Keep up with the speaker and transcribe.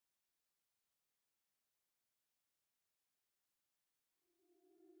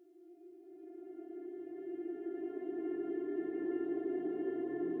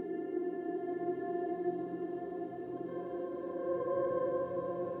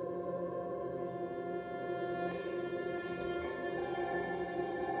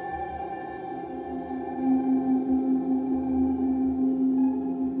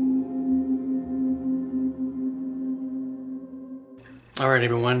Alright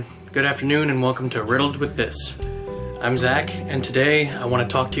everyone, good afternoon and welcome to Riddled With This. I'm Zach, and today I want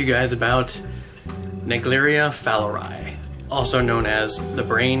to talk to you guys about Naegleria fowleri, also known as the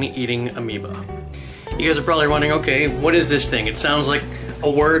Brain Eating Amoeba. You guys are probably wondering, okay, what is this thing? It sounds like a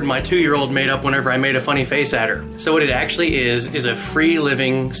word my 2-year-old made up whenever I made a funny face at her. So what it actually is a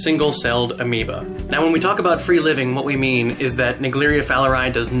free-living, single-celled amoeba. Now when we talk about free-living, what we mean is that Naegleria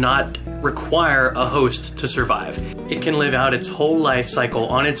fowleri does not require a host to survive. It can live out its whole life cycle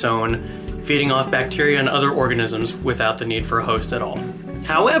on its own, feeding off bacteria and other organisms without the need for a host at all.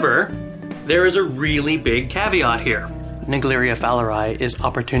 However, there is a really big caveat here. Naegleria fowleri is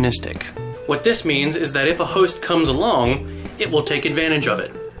opportunistic. What this means is that if a host comes along, it will take advantage of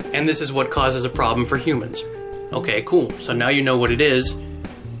it. And this is what causes a problem for humans. Okay, cool. So now you know what it is.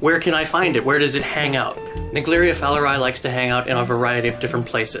 Where can I find it? Where does it hang out? Naegleria fowleri likes to hang out in a variety of different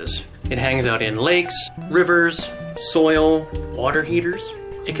places. It hangs out in lakes, rivers, soil, water heaters.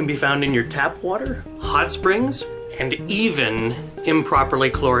 It can be found in your tap water, hot springs, and even improperly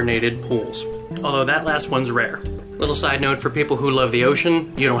chlorinated pools. Although that last one's rare. Little side note for people who love the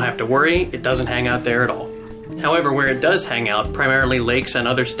ocean, you don't have to worry, it doesn't hang out there at all. However, where it does hang out, primarily lakes and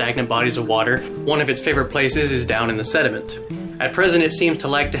other stagnant bodies of water, one of its favorite places is down in the sediment. At present, it seems to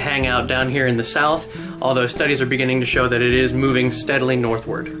like to hang out down here in the south, although studies are beginning to show that it is moving steadily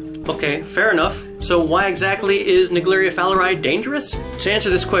northward. Okay, fair enough. So why exactly is Naegleria fowleri dangerous? To answer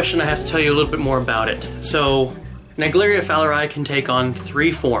this question, I have to tell you a little bit more about it. So, Naegleria fowleri can take on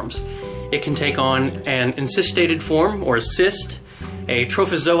 3 forms. It can take on an encystated form, or a cyst, a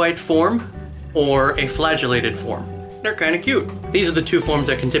trophozoite form, or a flagellated form. They're kind of cute. These are the 2 forms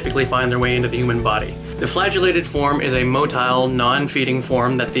that can typically find their way into the human body. The flagellated form is a motile, non-feeding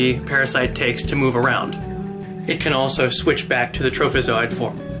form that the parasite takes to move around. It can also switch back to the trophozoite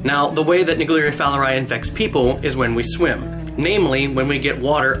form. Now, the way that Naegleria fowleri infects people is when we swim. Namely, when we get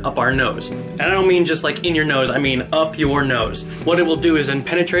water up our nose. And I don't mean just like in your nose, I mean up your nose. What it will do is then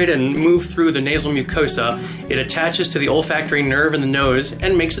penetrate and move through the nasal mucosa. It attaches to the olfactory nerve in the nose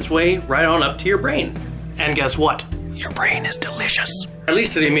and makes its way right on up to your brain. And guess what? Your brain is delicious. At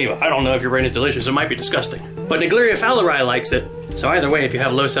least to the amoeba. I don't know if your brain is delicious, it might be disgusting. But Naegleria fowleri likes it. So either way, if you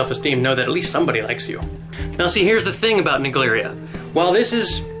have low self-esteem, know that at least somebody likes you. Now see, here's the thing about Naegleria. While this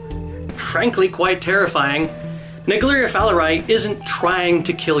is frankly quite terrifying, Naegleria fowleri isn't trying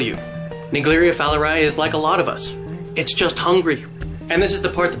to kill you. Naegleria fowleri is like a lot of us. It's just hungry. And this is the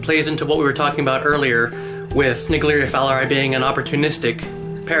part that plays into what we were talking about earlier with Naegleria fowleri being an opportunistic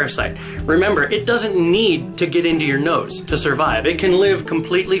parasite. Remember, it doesn't need to get into your nose to survive. It can live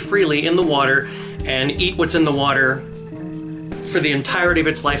completely freely in the water and eat what's in the water for the entirety of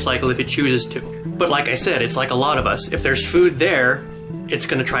its life cycle if it chooses to. But like I said, it's like a lot of us. If there's food there, it's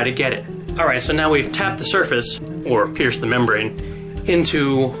going to try to get it. Alright, so now we've tapped the surface, or pierced the membrane,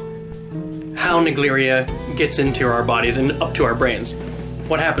 into how Naegleria gets into our bodies and up to our brains.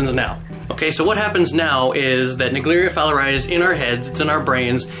 What happens now? Okay, so what happens now is that Naegleria fowleri is in our heads, it's in our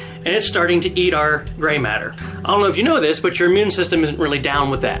brains, and it's starting to eat our gray matter. I don't know if you know this, but your immune system isn't really down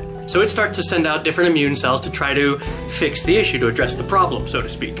with that. So it starts to send out different immune cells to try to fix the issue, to address the problem, so to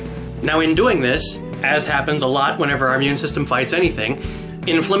speak. Now in doing this, as happens a lot whenever our immune system fights anything,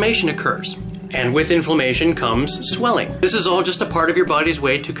 inflammation occurs. And with inflammation comes swelling. This is all just a part of your body's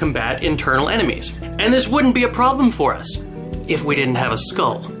way to combat internal enemies. And this wouldn't be a problem for us if we didn't have a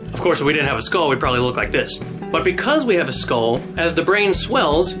skull. Of course, if we didn't have a skull, we'd probably look like this. But because we have a skull, as the brain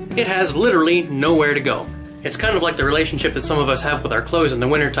swells, it has literally nowhere to go. It's kind of like the relationship that some of us have with our clothes in the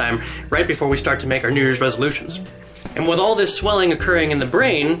wintertime, right before we start to make our New Year's resolutions. And with all this swelling occurring in the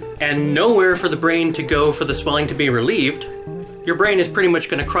brain, and nowhere for the brain to go for the swelling to be relieved, your brain is pretty much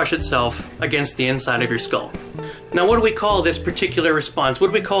going to crush itself against the inside of your skull. Now what do we call this particular response? What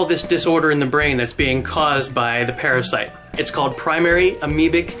do we call this disorder in the brain that's being caused by the parasite? It's called primary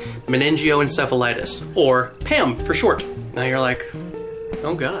amoebic meningoencephalitis, or PAM for short. Now you're like,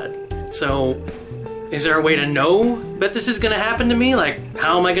 oh god. So, is there a way to know that this is going to happen to me? Like,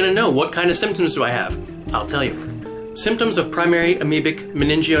 how am I going to know? What kind of symptoms do I have? I'll tell you. Symptoms of primary amoebic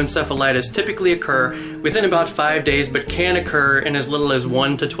meningoencephalitis typically occur within about 5 days, but can occur in as little as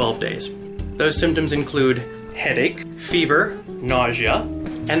 1 to 12 days. Those symptoms include headache, fever, nausea,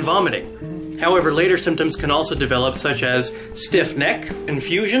 and vomiting. However, later symptoms can also develop, such as stiff neck,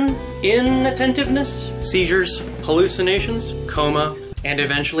 confusion, inattentiveness, seizures, hallucinations, coma, and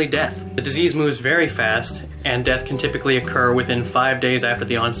eventually death. The disease moves very fast, and death can typically occur within 5 days after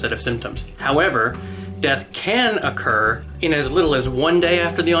the onset of symptoms. However, death can occur in as little as 1 day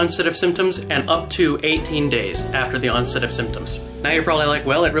after the onset of symptoms and up to 18 days after the onset of symptoms. Now you're probably like,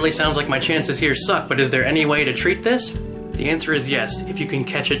 well, it really sounds like my chances here suck, but is there any way to treat this? The answer is yes, if you can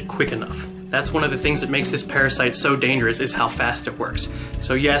catch it quick enough. That's one of the things that makes this parasite so dangerous, is how fast it works.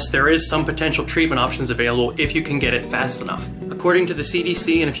 So yes, there is some potential treatment options available if you can get it fast enough. According to the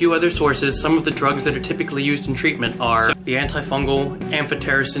CDC and a few other sources, some of the drugs that are typically used in treatment are the antifungal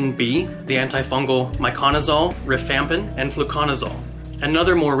amphotericin B, the antifungal miconazole, rifampin, and fluconazole.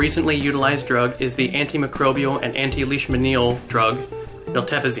 Another more recently utilized drug is the antimicrobial and anti-leishmanial drug,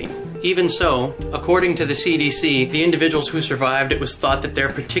 miltefosine. Even so, according to the CDC, the individuals who survived, it was thought that their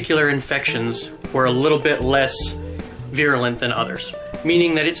particular infections were a little bit less virulent than others,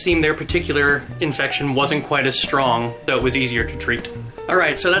 meaning that it seemed their particular infection wasn't quite as strong, so it was easier to treat.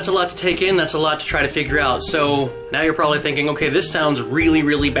 Alright, so that's a lot to take in, that's a lot to try to figure out. So now you're probably thinking, okay, this sounds really,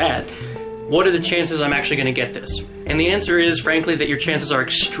 really bad. What are the chances I'm actually going to get this? And the answer is, frankly, that your chances are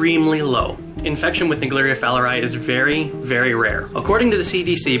extremely low. Infection with Naegleria fowleri is very, very rare. According to the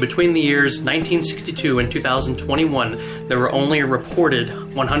CDC, between the years 1962 and 2021, there were only reported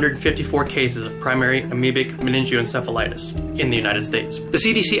 154 cases of primary amoebic meningoencephalitis in the United States. The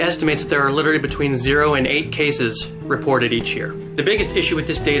CDC estimates that there are literally between 0 and 8 cases reported each year. The biggest issue with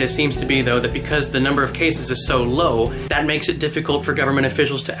this data seems to be, though, that because the number of cases is so low, that makes it difficult for government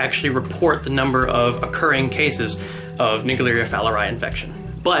officials to actually report the number of occurring cases of Naegleria fowleri infection.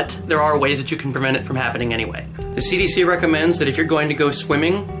 But there are ways that you can prevent it from happening anyway. The CDC recommends that if you're going to go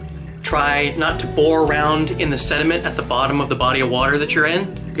swimming, try not to bore around in the sediment at the bottom of the body of water that you're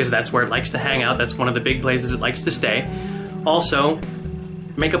in, because that's where it likes to hang out. That's one of the big places it likes to stay. Also,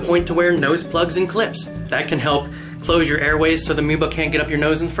 make a point to wear nose plugs and clips. That can help close your airways so the amoeba can't get up your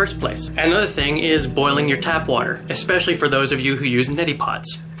nose in the first place. Another thing is boiling your tap water, especially for those of you who use neti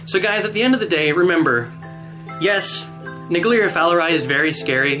pots. So guys, at the end of the day, remember, yes, Naegleria fowleri is very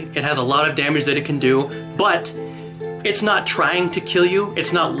scary. It has a lot of damage that it can do, but it's not trying to kill you.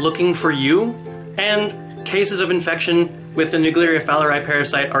 It's not looking for you. And cases of infection with the Naegleria fowleri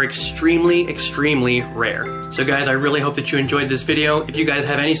parasite are extremely, extremely rare. So guys, I really hope that you enjoyed this video. If you guys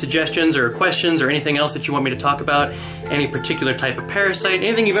have any suggestions or questions or anything else that you want me to talk about, any particular type of parasite,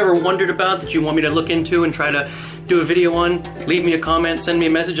 anything you've ever wondered about that you want me to look into and try to do a video on, leave me a comment, send me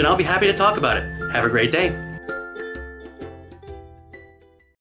a message, and I'll be happy to talk about it. Have a great day.